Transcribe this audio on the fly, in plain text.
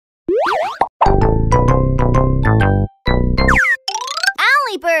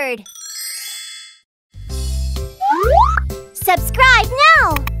OwlyBird. Subscribe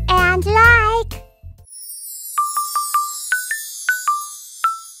now and like.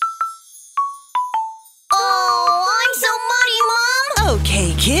 Oh, I'm so muddy, Mom!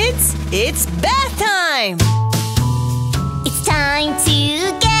 Okay, kids, it's bath time! It's time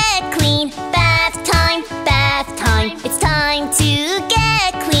to get clean. Bath time, bath time. It's time to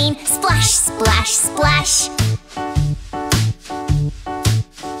get clean. Splash, splash, splash.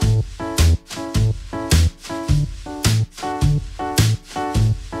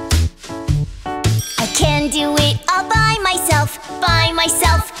 I can do it all by myself, by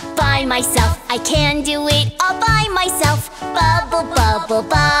myself, by myself. I can do it all by myself. Bubble, bubble,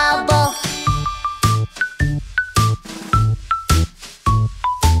 bubble.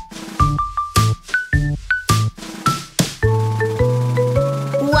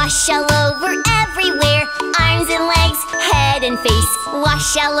 Wash all over everywhere. Arms and legs, head and face.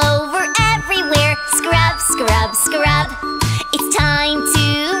 Wash all over everywhere. Scrub, scrub, scrub. It's time to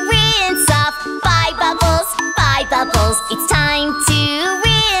rinse off. Bye bubbles, bye bubbles. It's time to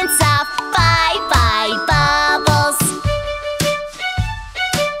rinse off. Bye bye bubbles.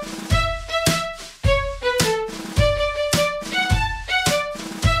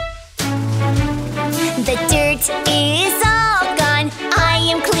 The dirt is all gone. I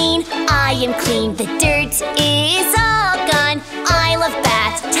am clean, I am clean. The dirt is all gone. I love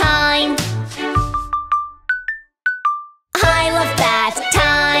bath time.